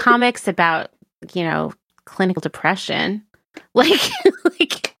comics about, clinical depression. Just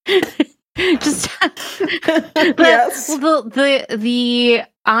yes. the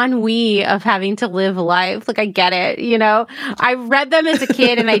ennui of having to live life. I get it, I read them as a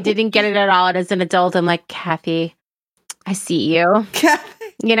kid and I didn't get it at all. And as an adult, I'm like, Cathy, I see you. Cathy.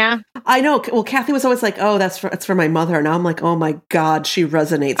 I know. Well, Cathy was always like, "Oh, that's for my mother," and now I'm like, "Oh my God, she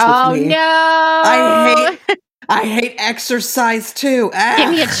resonates with me." Oh no! I hate exercise too.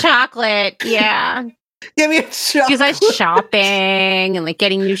 Give me a chocolate. Yeah. Give me a chocolate. She was like shopping and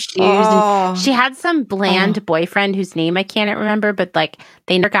getting new shoes. And she had some bland boyfriend whose name I can't remember, but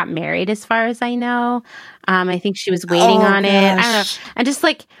they never got married, as far as I know. I think she was waiting on it. I don't know. And just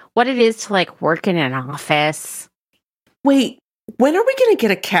what it is to work in an office. Wait. When are we going to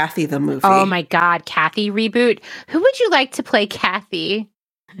get a Cathy the movie? Oh my God, Cathy reboot. Who would you like to play Cathy?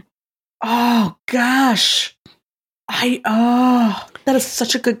 Oh gosh. That is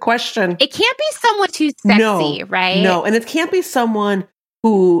such a good question. It can't be someone too sexy, right? No, and it can't be someone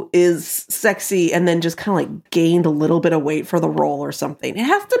who is sexy and then just kind of gained a little bit of weight for the role or something. It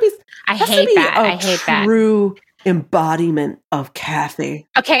has to be I hate that. True embodiment of Cathy.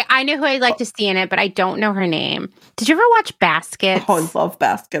 Okay, I know who I'd like to see in it, but I don't know her name. Did you ever watch Baskets? Oh, I love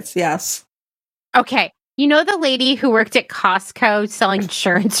Baskets, yes. Okay, the lady who worked at Costco selling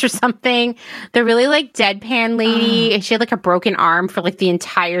insurance or something? The really deadpan lady, and she had a broken arm for the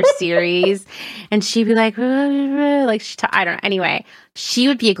entire series, and she'd be I don't know. Anyway, she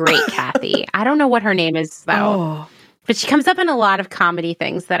would be a great Cathy. I don't know what her name is though, but she comes up in a lot of comedy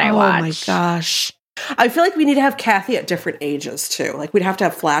things that I watch. Oh my gosh. I feel like we need to have Cathy at different ages too. We'd have to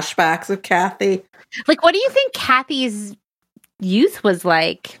have flashbacks of Cathy. What do you think Cathy's youth was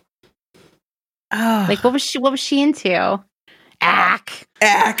like? Oh. What was she into? Ack.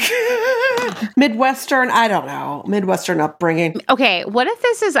 Midwestern, I don't know. Midwestern upbringing. Okay, what if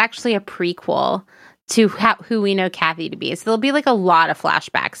this is actually a prequel to who we know Cathy to be? So there'll be a lot of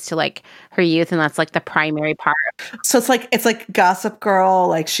flashbacks to her youth, and that's the primary part. So it's like Gossip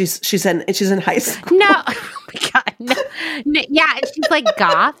Girl. She's in high school. No, oh my God, no. Yeah, she's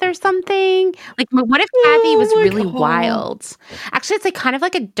Goth or something. What if Cathy was really wild? Actually, it's kind of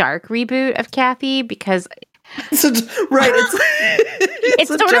a dark reboot of Cathy because. Right, it's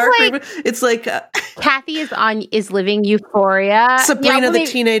sort of it's Cathy is living Euphoria. Sabrina the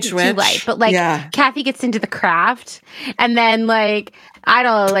Teenage Witch. Too light, but Cathy gets into the craft, and then I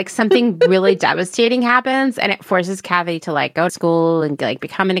don't know, something really devastating happens, and it forces Cathy to go to school and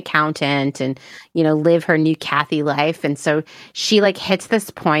become an accountant and live her new Cathy life. And so she hits this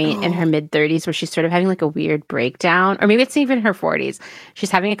point in her mid-30s where she's sort of having a weird breakdown, or maybe it's even her 40s. She's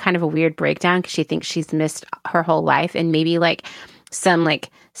having a kind of a weird breakdown because she thinks she's missed her whole life, and maybe some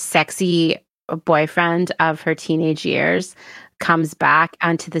sexy boyfriend of her teenage years comes back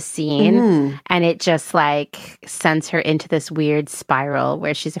onto the scene, and it just sends her into this weird spiral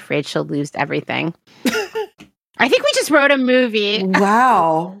where she's afraid she'll lose everything. I think we just wrote a movie.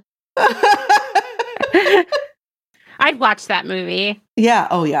 Wow. I'd watch that movie. Yeah.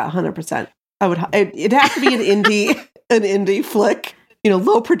 Oh, yeah. 100%. I would. It'd have to be an indie flick.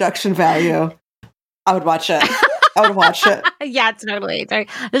 Low production value. I would watch it. Yeah, totally.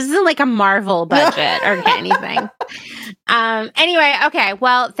 This isn't like a Marvel budget or anything. Anyway, okay.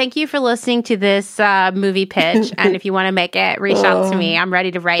 Well, thank you for listening to this movie pitch. And if you want to make it, reach out to me. I'm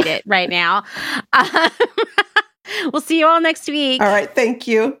ready to write it right now. We'll see you all next week. All right. Thank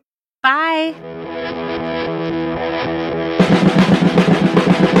you. Bye.